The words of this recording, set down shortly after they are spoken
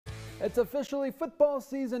It's officially football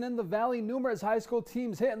season in the Valley. Numerous high school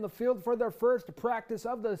teams hit in the field for their first practice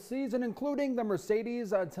of the season, including the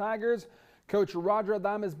Mercedes Tigers. Coach Roger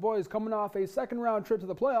Adames' boys coming off a second-round trip to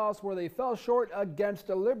the playoffs where they fell short against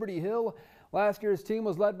Liberty Hill. Last year's team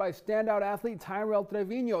was led by standout athlete Tyrell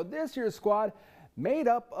Trevino. This year's squad made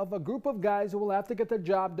up of a group of guys who will have to get the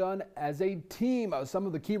job done as a team. Some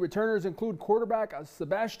of the key returners include quarterback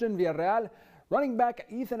Sebastian Villarreal, running back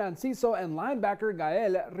Ethan Anciso, and linebacker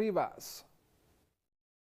Gael Rivas.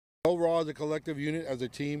 Overall, as a collective unit, as a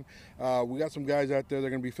team, we got some guys out there. They're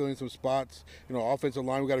going to be filling some spots. You know, offensive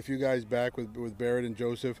line, we got a few guys back with Barrett and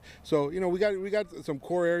Joseph. So, you know, we got some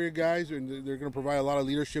core area guys, and they're going to provide a lot of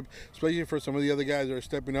leadership, especially for some of the other guys that are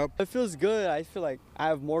stepping up. It feels good. I feel like I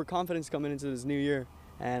have more confidence coming into this new year,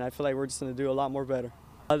 and I feel like we're just going to do a lot more better.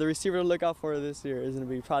 The receiver to look out for this year is going to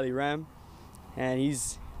be probably Ram, and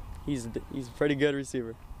he's a pretty good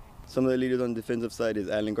receiver. Some of the leaders on the defensive side is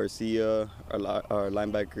Alan Garcia, our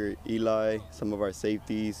linebacker Eli, some of our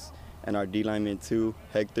safeties, and our D lineman too,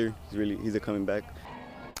 Hector. He's coming back.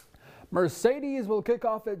 Mercedes will kick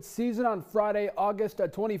off its season on Friday, August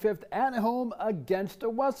 25th at home against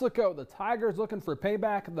Weslaco. The Tigers looking for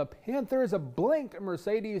payback. The Panthers blinked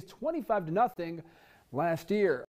Mercedes 25-0 last year.